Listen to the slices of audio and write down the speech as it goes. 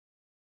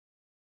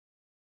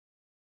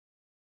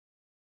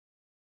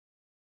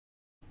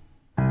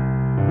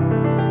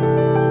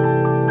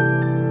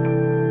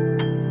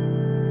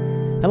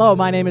Hello,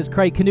 my name is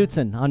Craig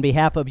Knudsen. On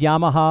behalf of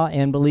Yamaha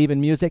and Believe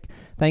in Music,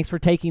 thanks for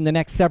taking the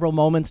next several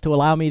moments to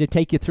allow me to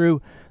take you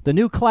through the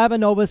new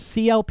Clavinova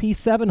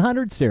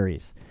CLP-700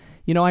 Series.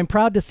 You know, I'm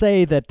proud to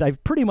say that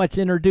I've pretty much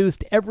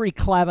introduced every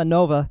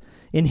Clavinova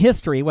in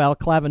history, well,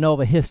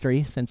 Clavinova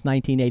history, since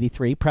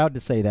 1983. Proud to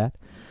say that.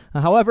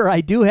 However,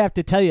 I do have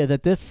to tell you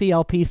that this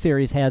CLP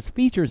series has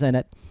features in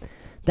it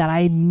that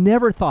I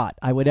never thought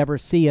I would ever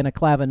see in a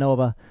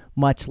Clavinova,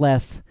 much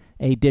less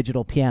a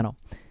digital piano.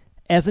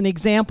 As an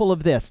example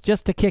of this,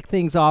 just to kick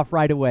things off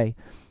right away,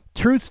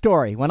 true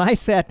story, when I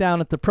sat down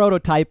at the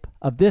prototype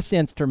of this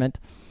instrument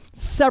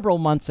several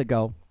months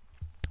ago,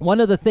 one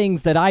of the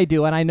things that I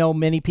do, and I know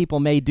many people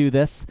may do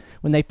this,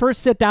 when they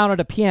first sit down at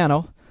a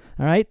piano,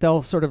 all right,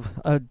 they'll sort of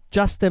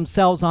adjust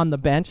themselves on the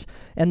bench,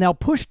 and they'll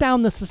push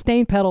down the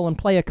sustain pedal and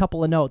play a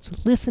couple of notes.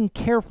 Listen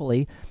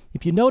carefully.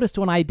 If you noticed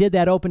when I did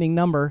that opening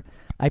number,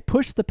 I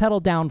pushed the pedal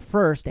down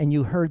first, and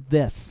you heard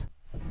this.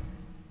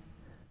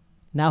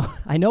 Now,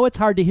 I know it's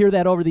hard to hear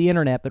that over the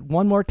internet, but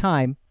one more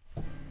time.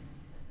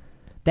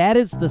 That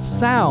is the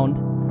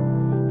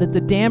sound that the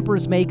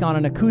dampers make on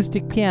an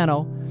acoustic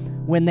piano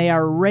when they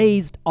are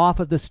raised off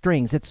of the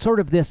strings. It's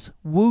sort of this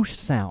whoosh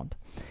sound.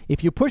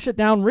 If you push it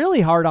down really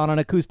hard on an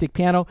acoustic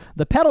piano,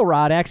 the pedal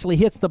rod actually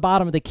hits the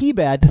bottom of the key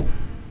bed,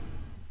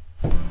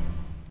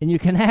 and you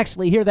can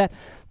actually hear that.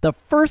 The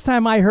first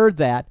time I heard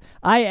that,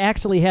 I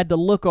actually had to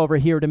look over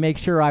here to make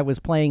sure I was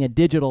playing a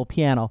digital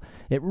piano.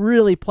 It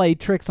really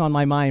played tricks on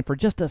my mind. For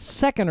just a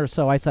second or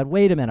so, I said,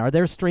 wait a minute, are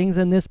there strings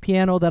in this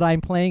piano that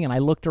I'm playing? And I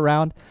looked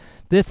around.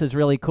 This is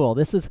really cool.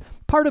 This is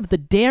part of the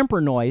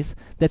damper noise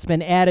that's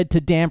been added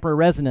to damper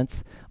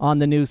resonance on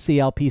the new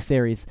CLP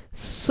series.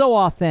 So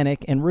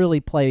authentic and really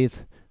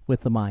plays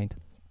with the mind.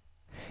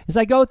 As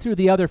I go through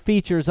the other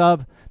features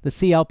of the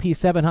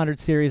CLP-700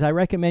 series, I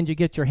recommend you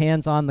get your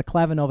hands on the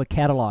Clavinova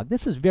catalog.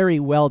 This is very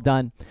well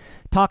done.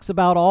 Talks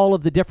about all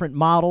of the different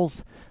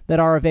models that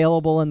are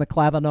available in the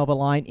Clavinova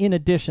line in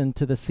addition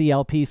to the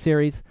CLP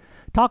series.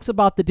 Talks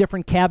about the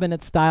different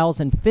cabinet styles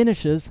and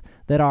finishes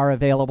that are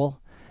available.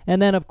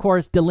 And then, of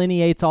course,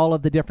 delineates all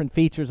of the different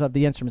features of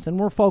the instruments. And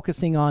we're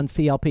focusing on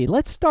CLP.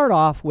 Let's start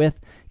off with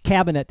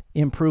cabinet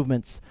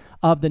improvements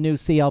of the new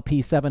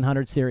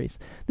CLP-700 series.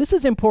 This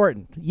is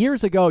important.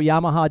 Years ago,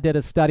 Yamaha did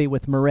a study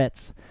with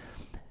Moritz,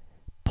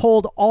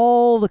 polled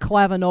all the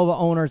Clavinova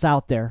owners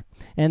out there,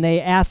 and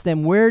they asked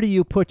them, where do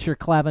you put your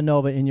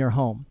Clavinova in your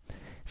home?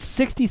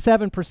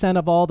 67%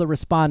 of all the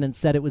respondents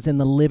said it was in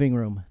the living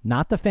room,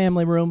 not the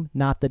family room,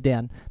 not the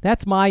den.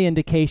 That's my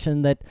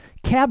indication that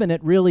cabinet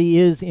really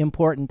is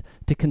important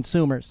to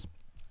consumers.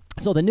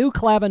 So the new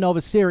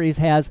Clavinova series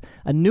has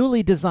a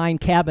newly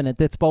designed cabinet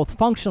that's both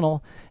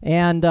functional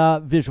and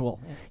visual.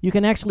 You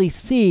can actually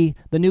see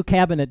the new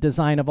cabinet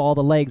design of all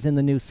the legs in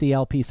the new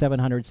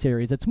CLP-700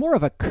 series. It's more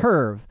of a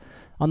curve.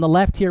 On the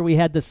left here we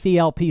had the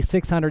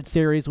CLP-600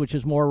 series, which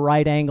is more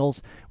right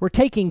angles. We're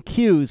taking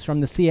cues from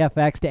the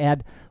CFX to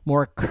add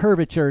more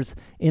curvatures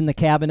in the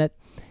cabinet.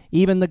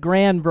 Even the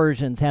grand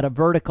versions had a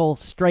vertical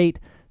straight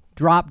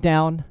drop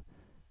down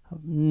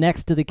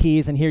next to the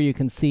keys, and here you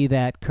can see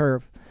that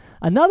curve.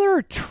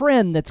 Another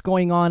trend that's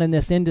going on in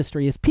this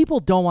industry is people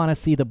don't want to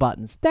see the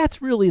buttons.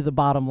 That's really the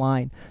bottom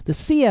line. The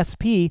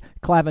CSP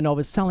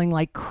Clavinova is selling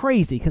like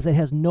crazy because it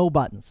has no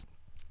buttons.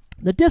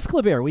 The disc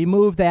clavier, we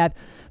moved that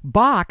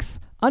box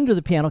under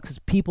the piano because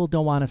people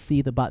don't want to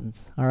see the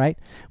buttons, all right?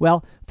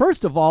 Well,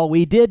 first of all,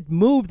 we did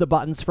move the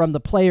buttons from the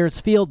player's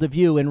field of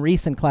view in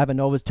recent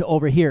Clavinovas to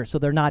over here, so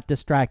they're not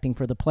distracting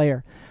for the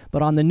player.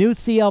 But on the new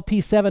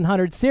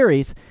CLP-700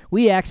 series,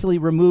 we actually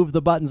removed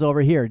the buttons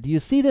over here. Do you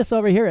see this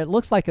over here? It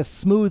looks like a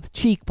smooth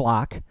cheek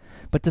block,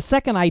 but the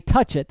second I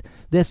touch it,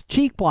 this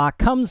cheek block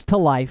comes to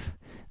life,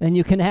 and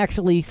you can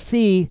actually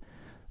see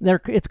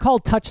it's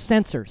called touch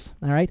sensors,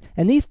 all right?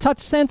 And these touch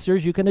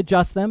sensors, you can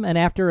adjust them, and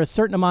after a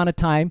certain amount of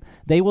time,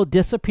 they will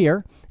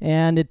disappear,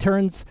 and it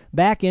turns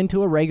back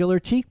into a regular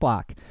cheek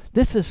block.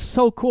 This is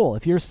so cool.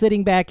 If you're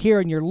sitting back here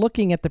and you're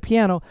looking at the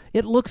piano,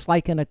 it looks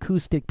like an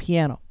acoustic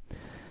piano.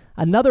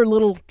 Another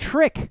little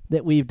trick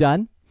that we've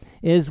done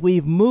is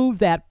we've moved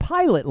that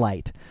pilot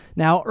light.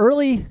 Now,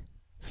 early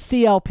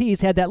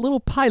CLPs had that little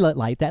pilot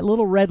light, that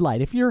little red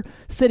light. If you're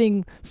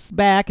sitting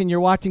back and you're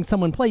watching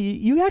someone play,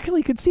 you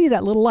actually could see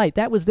that little light.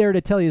 That was there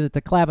to tell you that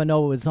the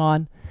Clavinova was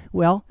on.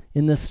 Well,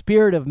 in the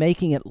spirit of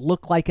making it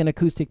look like an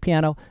acoustic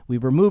piano,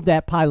 we've removed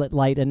that pilot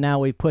light, and now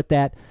we've put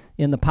that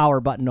in the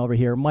power button over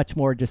here, much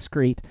more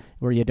discreet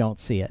where you don't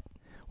see it.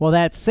 Well,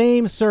 that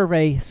same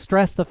survey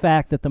stressed the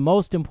fact that the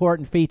most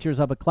important features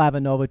of a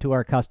Clavinova to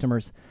our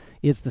customers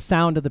is the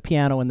sound of the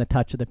piano and the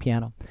touch of the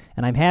piano.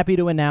 And I'm happy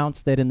to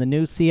announce that in the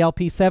new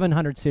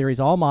CLP-700 series,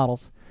 all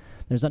models,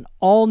 there's an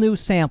all-new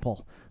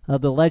sample of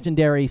the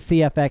legendary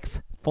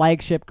CFX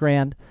flagship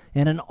Grand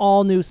and an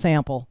all-new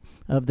sample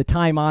of the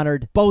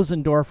time-honored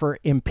Bosendorfer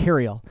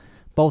Imperial,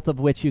 both of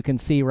which you can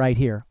see right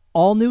here.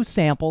 All new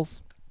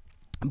samples,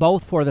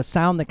 both for the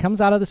sound that comes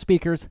out of the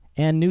speakers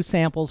and new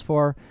samples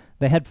for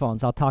the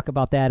headphones. I'll talk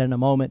about that in a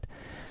moment.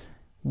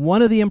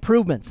 One of the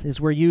improvements is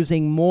we're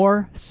using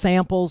more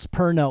samples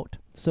per note.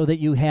 so that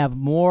you have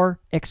more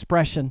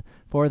expression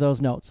for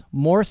those notes.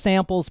 More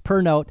samples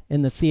per note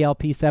in the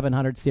CLP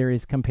 700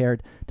 series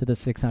compared to the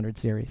 600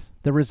 series.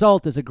 The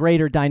result is a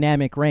greater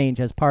dynamic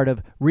range as part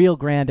of Real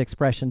Grand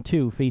Expression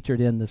 2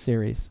 featured in the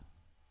series.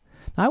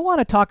 Now I want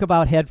to talk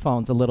about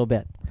headphones a little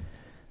bit.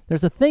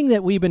 There's a thing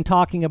that we've been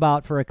talking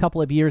about for a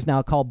couple of years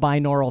now called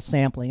binaural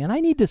sampling, and I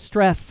need to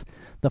stress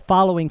the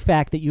following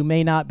fact that you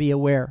may not be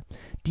aware.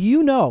 Do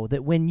you know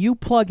that when you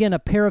plug in a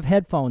pair of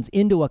headphones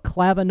into a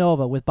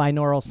Clavinova with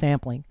binaural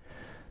sampling,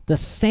 the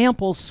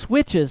sample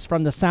switches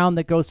from the sound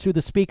that goes through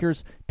the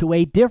speakers to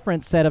a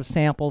different set of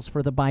samples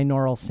for the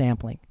binaural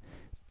sampling?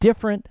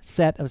 Different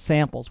set of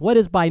samples. What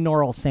is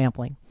binaural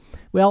sampling?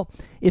 Well,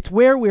 it's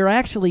where we're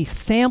actually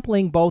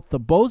sampling both the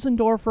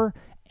Bosendorfer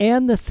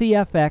and the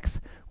CFX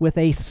with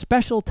a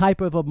special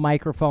type of a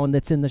microphone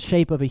that's in the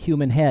shape of a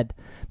human head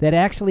that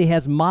actually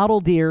has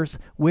modeled ears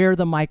where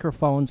the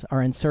microphones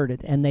are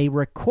inserted, and they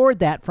record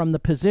that from the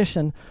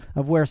position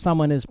of where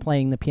someone is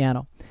playing the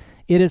piano.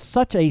 It is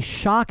such a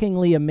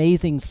shockingly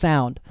amazing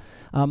sound.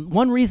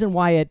 One reason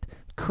why it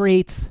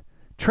creates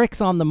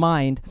tricks on the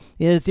mind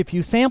is if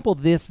you sample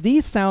this,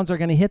 these sounds are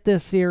going to hit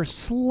this ear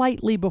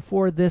slightly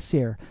before this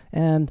ear,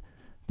 and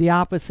the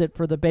opposite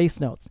for the bass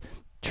notes.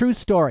 True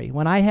story.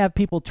 When I have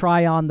people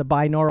try on the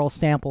binaural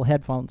sample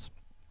headphones,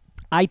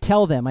 I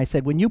tell them, I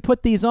said, when you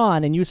put these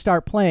on and you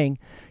start playing,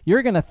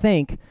 you're going to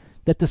think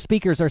that the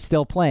speakers are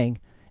still playing.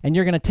 And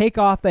you're going to take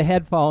off the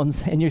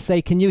headphones and you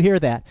say, can you hear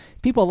that?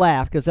 People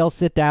laugh because they'll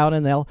sit down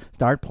and they'll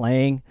start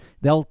playing.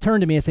 They'll turn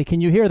to me and say, can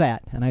you hear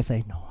that? And I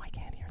say, no, I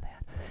can't hear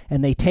that.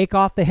 And they take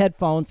off the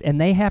headphones and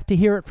they have to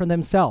hear it for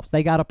themselves.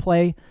 They got to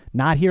play,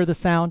 not hear the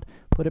sound,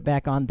 put it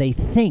back on. They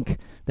think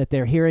that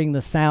they're hearing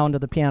the sound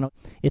of the piano.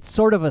 It's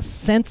sort of a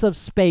sense of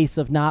space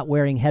of not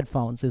wearing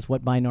headphones is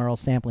what binaural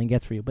sampling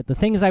gets for you. But the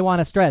things I want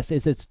to stress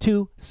is it's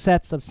two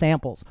sets of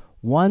samples.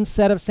 One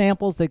set of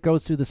samples that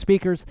goes through the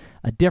speakers,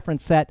 a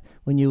different set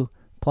when you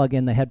plug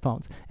in the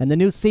headphones. And the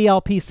new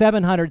CLP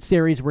 700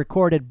 series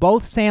recorded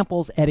both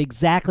samples at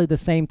exactly the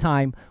same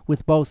time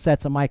with both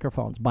sets of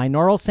microphones.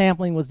 Binaural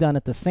sampling was done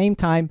at the same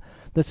time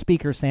the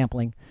speaker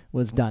sampling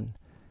was done.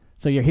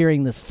 So you're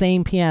hearing the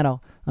same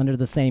piano under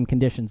the same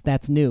conditions.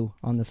 That's new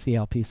on the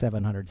CLP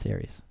 700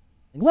 series.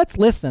 Let's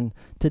listen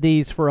to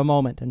these for a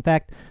moment. In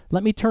fact,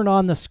 let me turn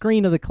on the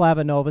screen of the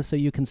Clavinova so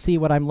you can see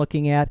what I'm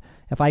looking at.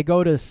 If I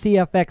go to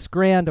CFX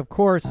Grand, of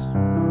course,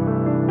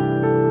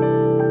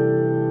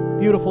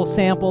 beautiful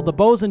sample. The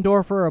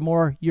Bosendorfer, a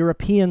more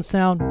European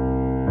sound.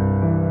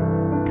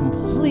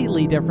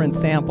 Completely different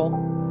sample.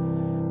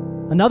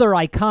 Another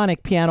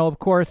iconic piano, of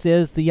course,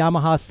 is the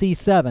Yamaha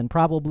C7,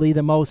 probably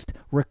the most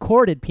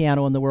recorded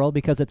piano in the world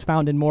because it's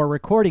found in more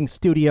recording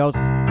studios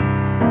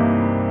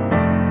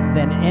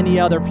than any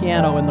other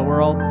piano in the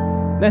world.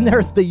 Then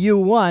there's the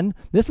U1.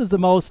 This is the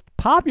most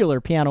popular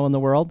piano in the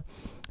world.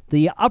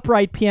 The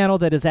upright piano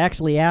that is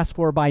actually asked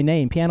for by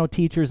name. Piano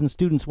teachers and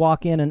students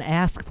walk in and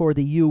ask for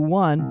the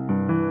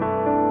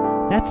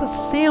U1. That's a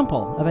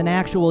sample of an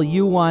actual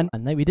U1.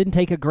 We didn't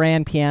take a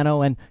grand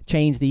piano and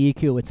change the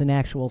EQ. It's an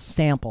actual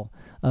sample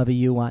of a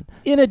U1.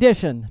 In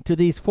addition to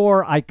these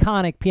four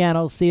iconic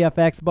pianos,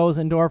 CFX,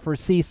 Bosendorfer,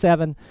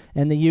 C7,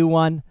 and the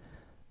U1,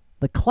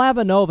 the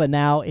Clavinova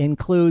now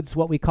includes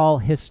what we call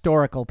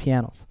historical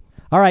pianos.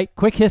 All right,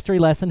 quick history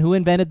lesson. Who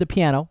invented the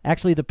piano?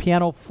 Actually, the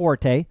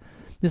pianoforte.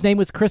 His name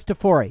was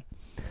Cristofori.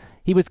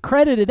 He was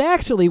credited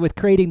actually with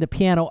creating the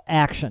piano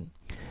action.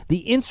 The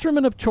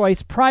instrument of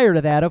choice prior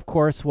to that, of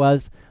course,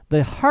 was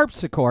the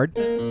harpsichord.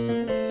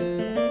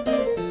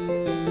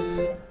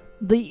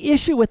 The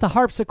issue with the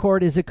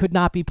harpsichord is it could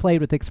not be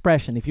played with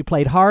expression. If you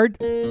played hard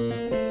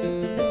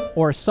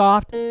or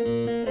soft,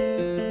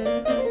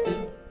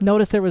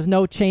 notice there was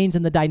no change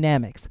in the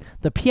dynamics.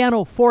 The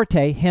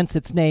pianoforte, hence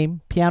its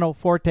name,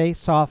 pianoforte,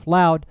 soft,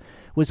 loud,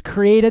 was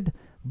created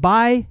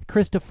by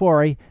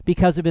Cristofori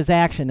because of his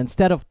action.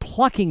 Instead of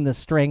plucking the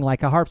string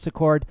like a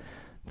harpsichord,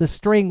 the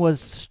string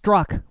was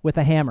struck with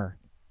a hammer.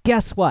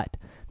 Guess what?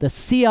 The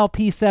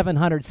CLP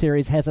 700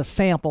 series has a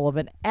sample of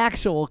an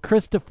actual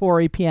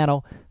Cristofori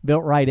piano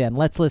built right in.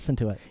 Let's listen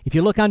to it. If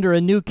you look under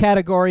a new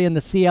category in the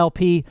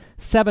CLP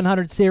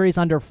 700 series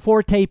under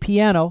forte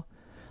piano,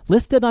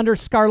 listed under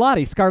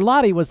Scarlatti.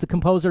 Scarlatti was the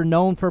composer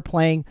known for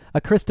playing a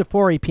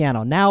Cristofori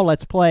piano. Now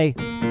let's play.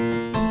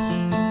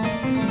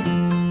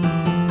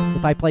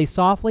 If I play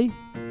softly,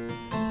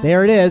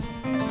 there it is.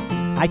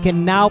 I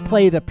can now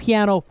play the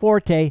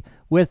pianoforte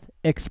with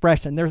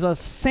expression. There's a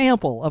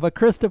sample of a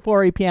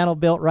Cristofori piano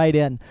built right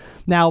in.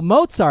 Now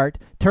Mozart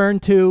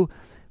turned to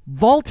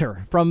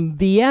Walter from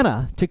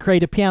Vienna to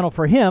create a piano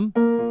for him.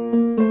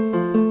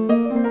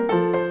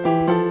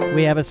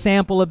 We have a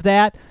sample of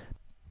that.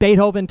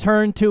 Beethoven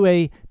turned to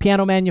a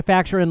piano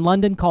manufacturer in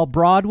London called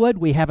Broadwood.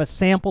 We have a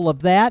sample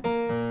of that.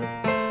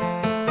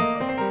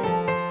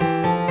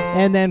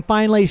 And then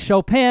finally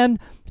Chopin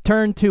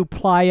turned to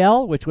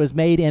Pleyel, which was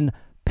made in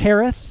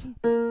Paris.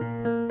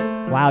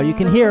 Wow, you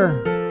can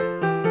hear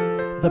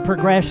the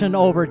progression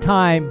over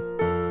time.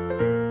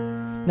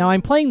 Now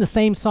I'm playing the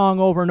same song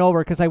over and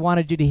over because I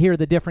wanted you to hear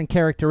the different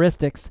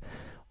characteristics.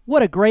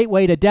 What a great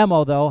way to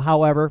demo, though,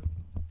 however,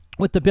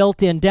 with the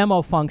built-in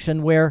demo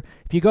function, where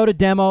if you go to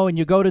demo and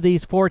you go to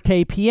these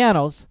Forte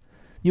pianos,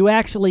 you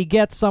actually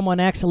get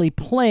someone actually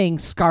playing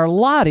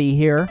Scarlatti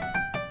here.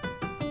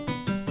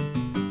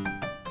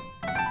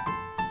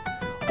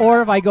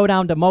 Or if I go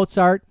down to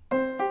Mozart,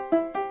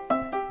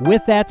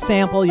 with that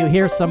sample you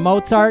hear some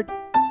Mozart.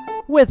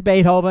 With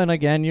Beethoven,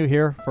 again, you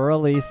hear For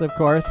Elise, of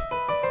course.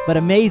 But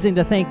amazing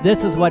to think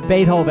this is what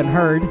Beethoven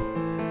heard.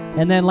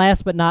 And then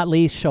last but not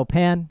least,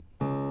 Chopin.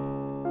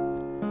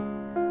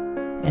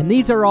 And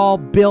these are all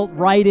built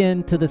right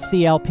into the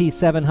CLP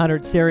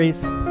 700 series.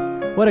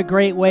 What a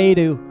great way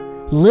to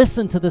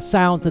listen to the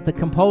sounds that the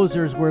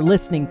composers were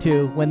listening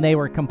to when they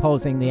were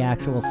composing the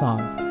actual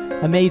songs.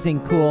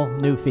 Amazing, cool,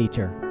 new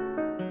feature.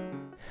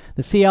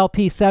 The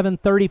CLP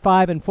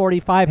 735 and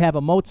 45 have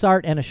a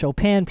Mozart and a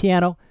Chopin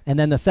piano, and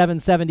then the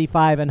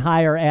 775 and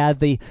higher add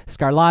the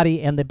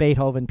Scarlatti and the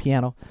Beethoven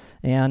piano.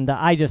 And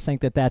I just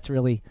think that that's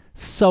really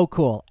so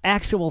cool.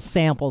 Actual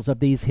samples of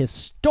these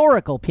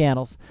historical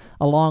pianos,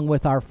 along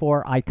with our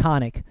 4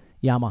 iconic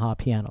Yamaha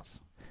pianos.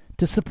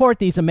 To support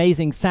these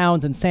amazing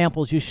sounds and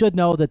samples, you should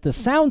know that the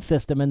sound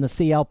system in the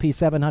CLP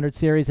 700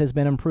 series has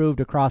been improved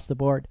across the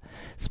board.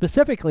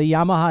 Specifically,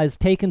 Yamaha has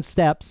taken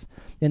steps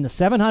in the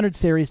 700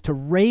 series to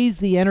raise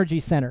the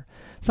energy center.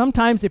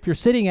 Sometimes if you're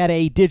sitting at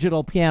a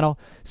digital piano,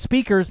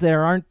 speakers that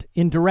aren't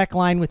in direct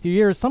line with your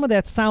ears, some of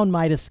that sound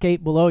might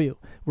escape below you.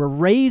 We're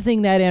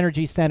raising that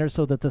energy center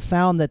so that the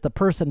sound that the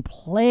person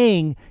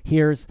playing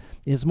hears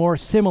is more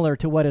similar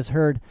to what is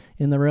heard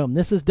in the room.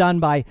 This is done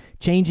by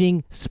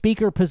changing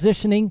speaker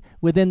positioning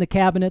within the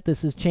cabinet.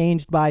 This is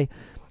changed by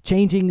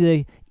changing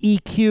the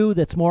EQ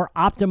that's more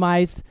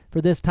optimized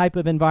for this type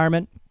of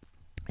environment.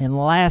 And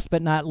last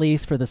but not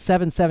least, for the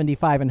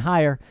 775 and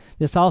higher,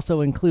 this also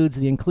includes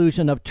the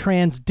inclusion of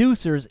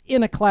transducers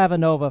in a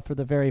Clavinova for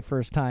the very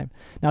first time.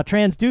 Now,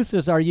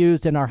 transducers are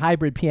used in our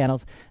hybrid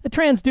pianos. A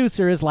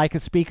transducer is like a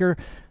speaker.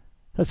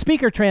 A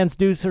speaker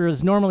transducer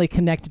is normally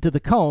connected to the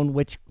cone,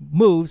 which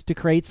moves to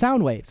create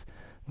sound waves.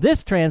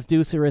 This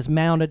transducer is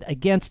mounted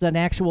against an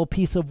actual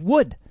piece of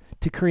wood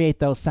to create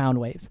those sound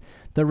waves.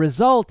 The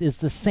result is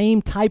the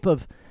same type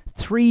of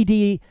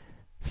 3D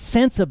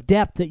sense of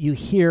depth that you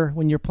hear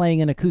when you're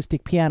playing an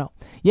acoustic piano.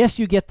 Yes,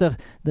 you get the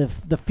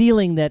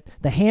feeling that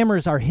the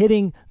hammers are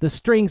hitting the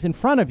strings in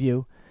front of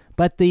you,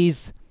 but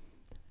these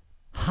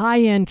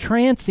high-end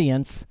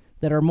transients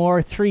that are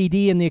more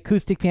 3D in the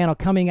acoustic piano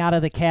coming out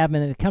of the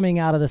cabinet, coming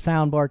out of the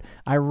soundboard,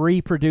 are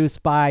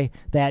reproduced by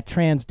that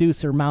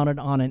transducer mounted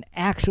on an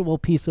actual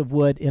piece of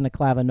wood in a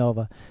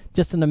Clavinova.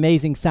 Just an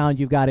amazing sound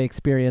you've got to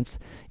experience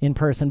in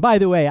person. By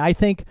the way, I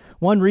think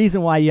one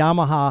reason why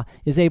Yamaha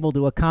is able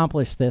to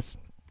accomplish this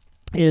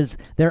is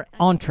their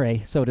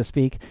entree, so to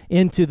speak,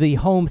 into the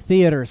home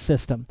theater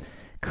system,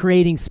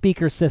 creating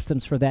speaker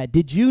systems for that.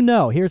 Did you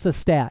know, here's a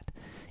stat,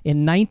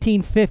 in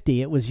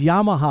 1950, it was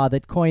Yamaha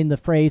that coined the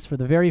phrase for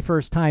the very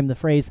first time, the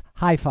phrase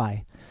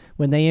hi-fi,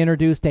 when they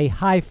introduced a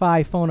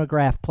hi-fi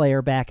phonograph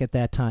player back at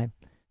that time.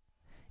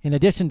 In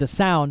addition to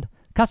sound,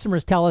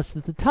 customers tell us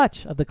that the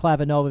touch of the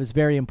Clavinova is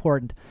very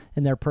important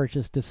in their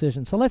purchase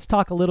decision. So let's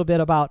talk a little bit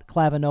about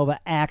Clavinova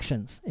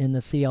actions in the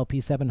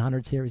CLP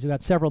 700 series. We've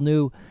got several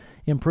new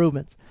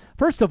improvements.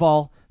 First of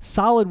all,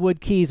 solid wood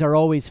keys are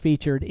always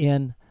featured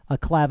in a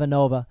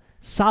Clavinova.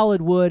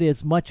 Solid wood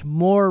is much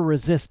more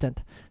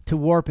resistant to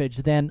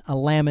warpage than a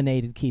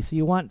laminated key, so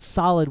you want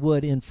solid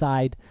wood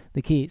inside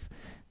the keys.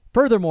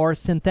 Furthermore,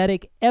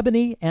 synthetic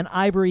ebony and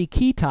ivory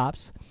key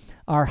tops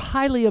are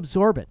highly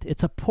absorbent.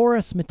 It's a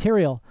porous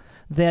material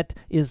that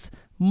is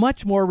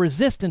much more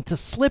resistant to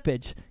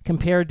slippage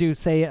compared to,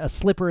 say, a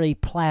slippery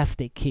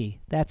plastic key.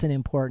 That's an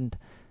important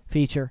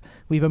feature.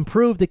 We've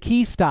improved the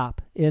key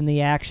stop in the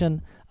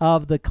action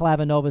of the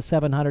Clavinova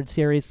 700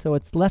 series, so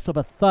it's less of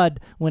a thud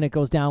when it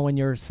goes down when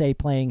you're, say,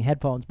 playing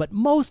headphones. But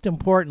most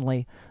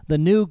importantly, the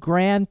new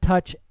Grand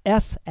Touch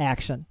S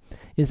action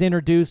is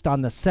introduced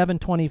on the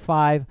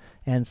 725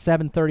 and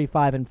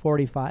 735 and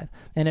 45,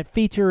 and it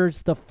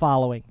features the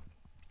following.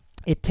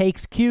 It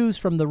takes cues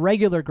from the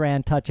regular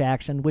Grand Touch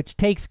action, which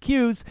takes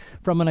cues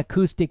from an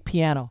acoustic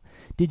piano.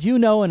 Did you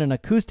know in an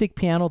acoustic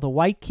piano, the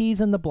white keys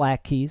and the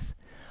black keys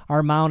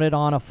are mounted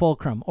on a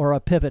fulcrum or a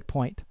pivot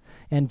point?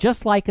 And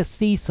just like a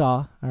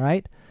seesaw, all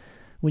right,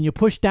 when you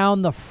push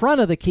down the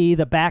front of the key,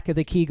 the back of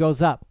the key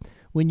goes up.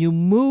 When you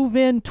move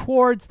in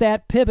towards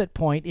that pivot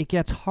point, it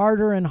gets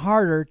harder and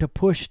harder to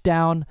push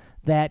down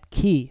that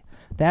key.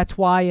 That's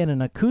why in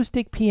an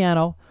acoustic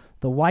piano,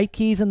 the white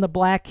keys and the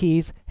black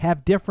keys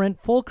have different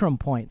fulcrum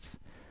points.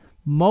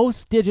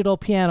 Most digital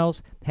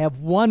pianos have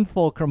one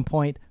fulcrum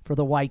point for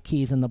the white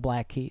keys and the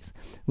black keys,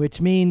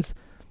 which means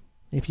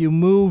if you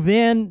move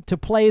in to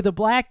play the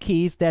black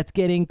keys, that's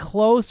getting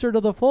closer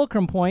to the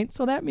fulcrum point,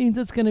 so that means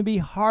it's going to be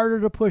harder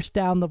to push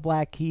down the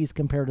black keys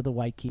compared to the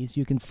white keys.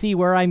 You can see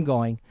where I'm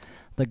going.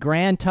 The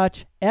Grand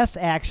Touch S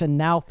action,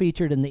 now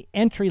featured in the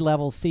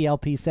entry-level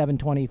CLP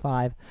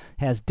 725,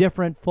 has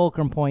different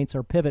fulcrum points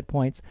or pivot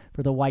points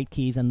for the white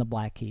keys and the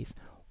black keys.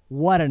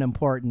 What an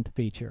important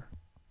feature.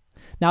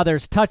 Now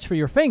there's touch for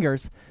your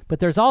fingers, but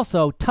there's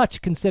also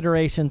touch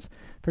considerations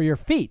for your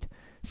feet.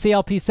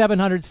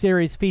 CLP-700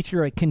 Series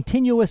feature a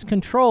continuous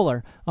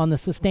controller on the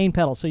sustain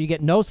pedal, so you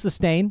get no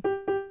sustain,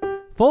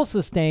 full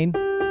sustain,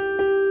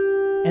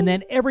 and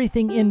then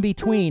everything in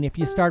between. If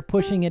you start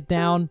pushing it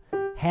down,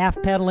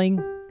 half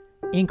pedaling,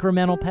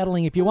 incremental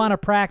pedaling. If you want to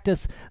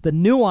practice the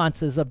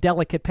nuances of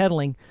delicate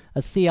pedaling, a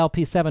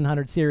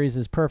CLP-700 Series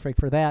is perfect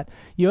for that.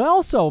 You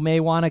also may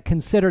want to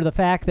consider the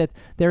fact that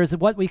there is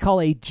what we call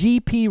a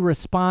GP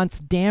response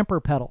damper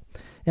pedal.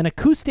 An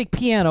acoustic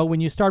piano,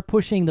 when you start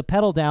pushing the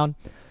pedal down,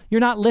 you're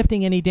not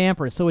lifting any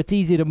dampers, so it's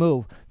easy to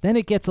move. Then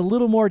it gets a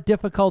little more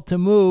difficult to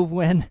move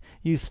when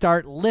you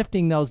start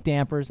lifting those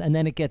dampers, and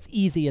then it gets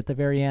easy at the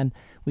very end.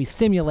 We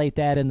simulate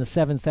that in the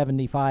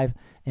 775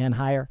 and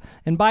higher.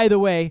 And by the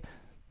way,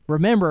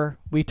 remember,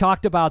 we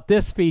talked about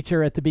this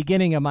feature at the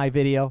beginning of my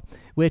video,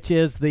 which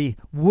is the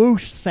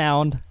whoosh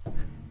sound.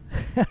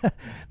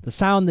 The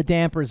sound the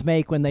dampers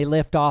make when they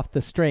lift off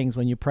the strings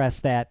when you press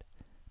that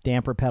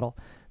damper pedal.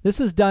 This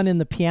is done in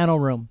the piano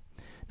room.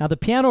 Now, the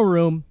piano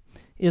room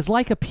is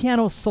like a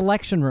piano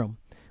selection room.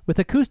 With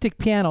acoustic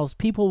pianos,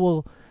 people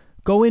will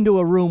go into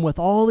a room with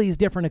all these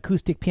different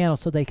acoustic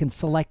pianos so they can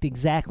select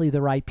exactly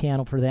the right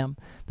piano for them.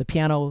 The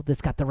piano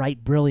that's got the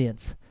right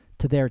brilliance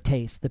to their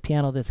taste. The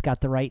piano that's got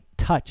the right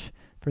touch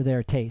for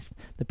their taste.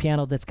 The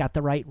piano that's got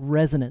the right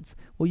resonance.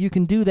 Well, you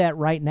can do that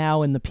right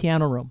now in the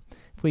piano room.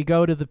 If we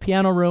go to the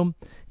piano room,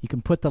 you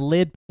can put the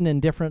lid in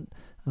different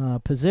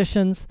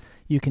positions.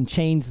 You can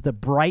change the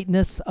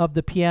brightness of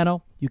the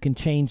piano. You can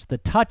change the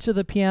touch of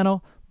the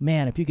piano.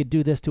 Man, if you could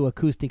do this to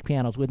acoustic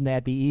pianos, wouldn't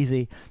that be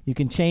easy? You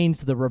can change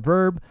the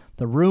reverb,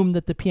 the room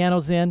that the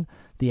piano's in,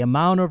 the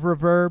amount of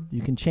reverb.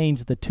 You can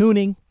change the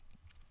tuning.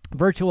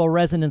 Virtual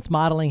resonance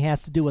modeling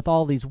has to do with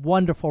all these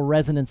wonderful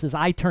resonances.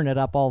 I turn it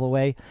up all the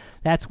way.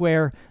 That's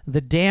where the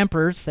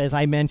dampers, as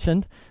I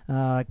mentioned,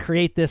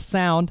 create this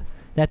sound.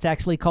 That's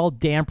actually called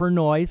damper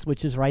noise,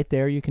 which is right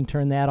there. You can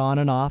turn that on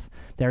and off.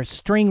 There's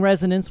string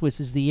resonance, which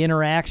is the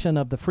interaction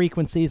of the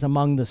frequencies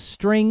among the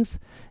strings.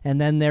 And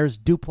then there's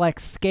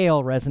duplex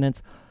scale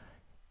resonance.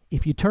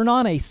 If you turn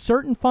on a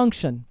certain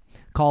function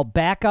called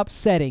backup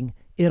setting,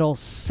 it'll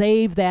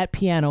save that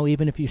piano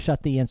even if you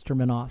shut the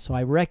instrument off. So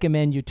I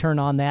recommend you turn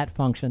on that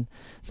function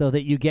so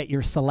that you get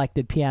your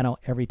selected piano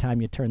every time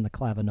you turn the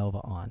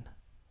Clavinova on.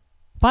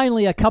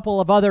 Finally, a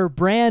couple of other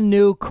brand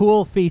new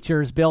cool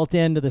features built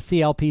into the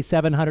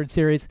CLP-700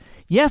 Series.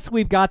 Yes,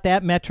 we've got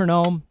that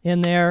metronome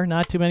in there.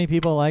 Not too many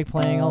people like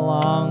playing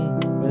along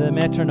with a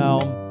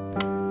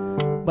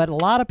metronome, but a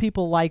lot of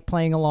people like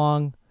playing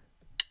along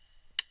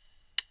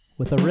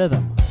with a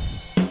rhythm.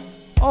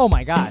 Oh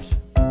my gosh.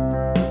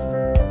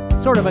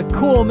 Sort of a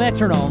cool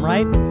metronome,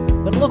 right?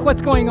 But look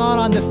what's going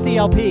on the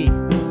CLP.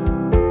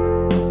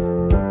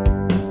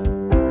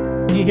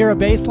 Do you hear a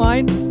bass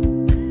line?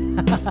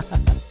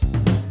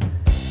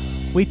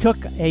 We took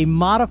a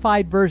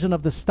modified version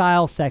of the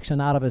style section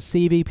out of a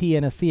CVP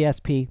and a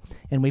CSP,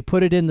 and we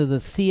put it into the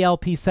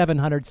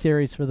CLP-700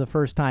 Series for the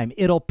first time.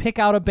 It'll pick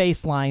out a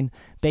bass line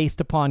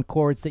based upon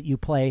chords that you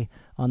play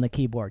on the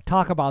keyboard.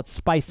 Talk about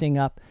spicing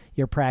up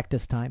your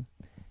practice time.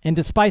 And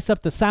to spice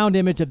up the sound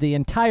image of the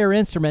entire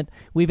instrument,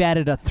 we've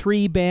added a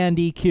 3-band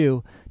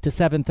EQ to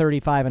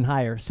 735 and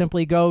higher.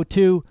 Simply go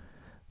to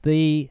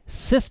the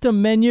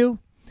System menu,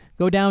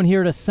 go down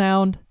here to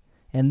Sound,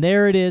 and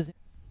there it is.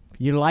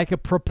 If you like a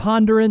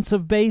preponderance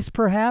of bass,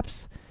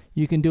 perhaps,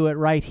 you can do it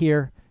right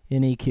here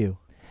in EQ.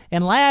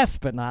 And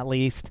last but not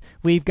least,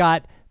 we've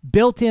got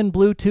built-in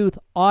Bluetooth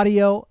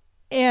audio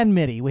and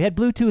MIDI. We had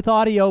Bluetooth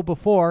audio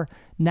before.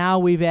 Now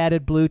we've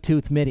added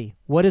Bluetooth MIDI.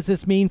 What does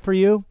this mean for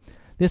you?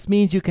 This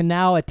means you can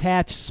now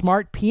attach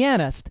Smart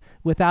Pianist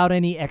without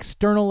any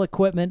external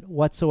equipment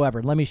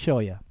whatsoever. Let me show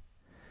you.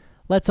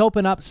 Let's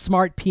open up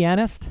Smart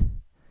Pianist.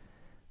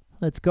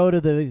 Let's go to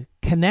the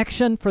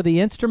connection for the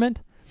instrument.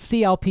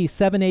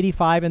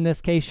 CLP-785 in this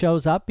case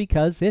shows up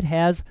because it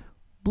has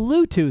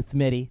Bluetooth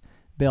MIDI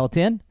built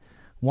in.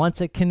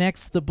 Once it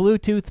connects the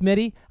Bluetooth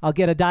MIDI, I'll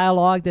get a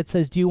dialog that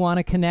says, do you want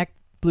to connect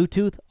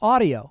Bluetooth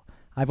audio?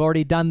 I've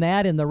already done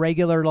that in the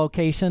regular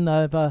location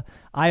of a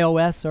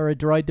iOS or a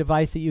Droid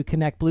device that you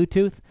connect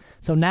Bluetooth.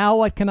 So now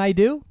what can I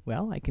do?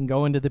 Well, I can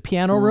go into the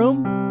piano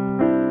room.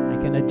 I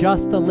can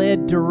adjust the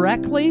lid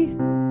directly,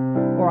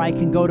 or I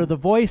can go to the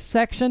voice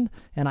section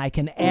and I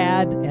can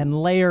add and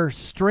layer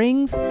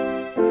strings.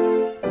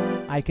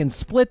 I can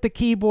split the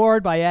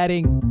keyboard by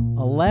adding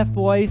a left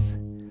voice.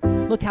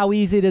 Look how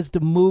easy it is to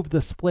move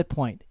the split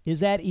point. Is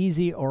that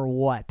easy or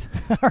what?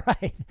 All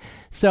right.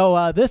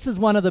 So this is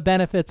one of the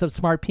benefits of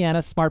Smart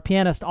Pianist. Smart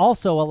Pianist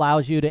also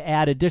allows you to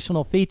add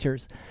additional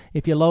features.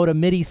 If you load a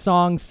MIDI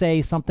song,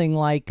 say something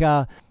like,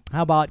 how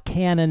about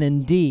Canon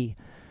in D?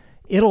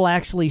 It'll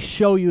actually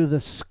show you the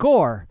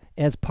score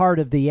as part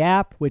of the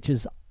app, which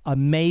is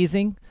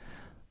amazing.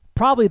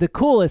 Probably the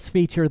coolest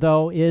feature,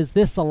 though, is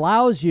this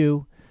allows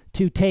you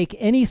to take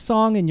any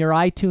song in your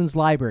iTunes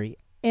library,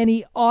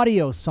 any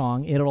audio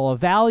song, it'll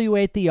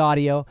evaluate the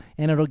audio,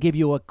 and it'll give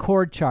you a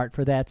chord chart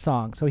for that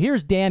song. So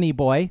here's Danny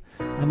Boy.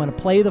 I'm going to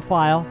play the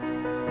file.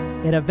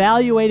 It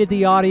evaluated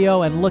the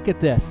audio, and look at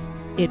this.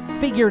 It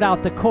figured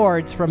out the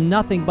chords from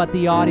nothing but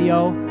the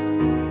audio.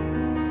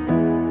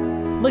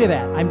 Look at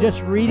that. I'm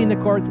just reading the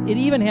chords. It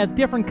even has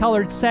different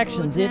colored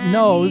sections. It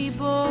knows.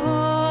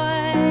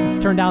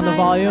 Let's turn down the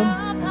volume.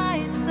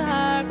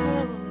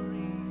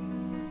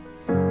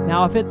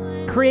 Now, if it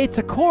creates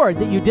a chord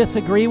that you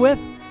disagree with,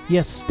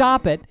 you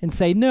stop it and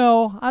say,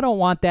 no, I don't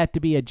want that to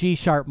be a G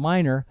sharp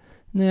minor.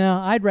 No,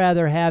 I'd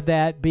rather have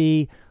that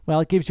be, well,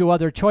 it gives you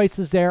other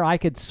choices there. I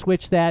could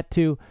switch that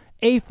to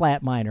A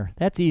flat minor.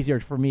 That's easier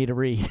for me to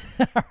read.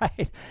 All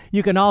right.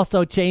 You can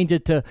also change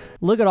it to,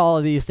 look at all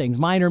of these things,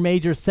 minor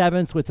major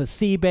sevenths with a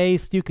C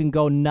bass. You can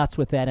go nuts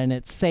with that, and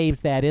it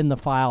saves that in the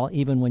file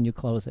even when you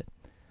close it.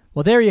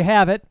 Well, there you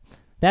have it.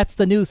 That's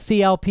the new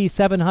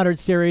CLP-700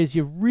 series.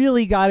 You've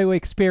really got to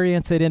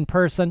experience it in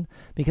person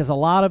because a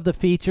lot of the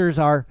features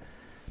are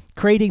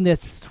creating this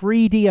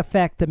 3D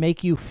effect to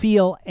make you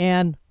feel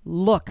and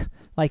look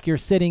like you're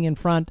sitting in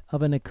front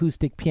of an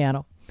acoustic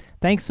piano.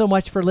 Thanks so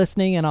much for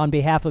listening, and on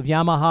behalf of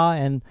Yamaha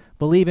and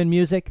Believe in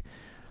Music,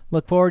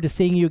 look forward to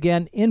seeing you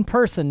again in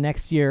person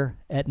next year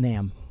at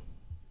NAMM.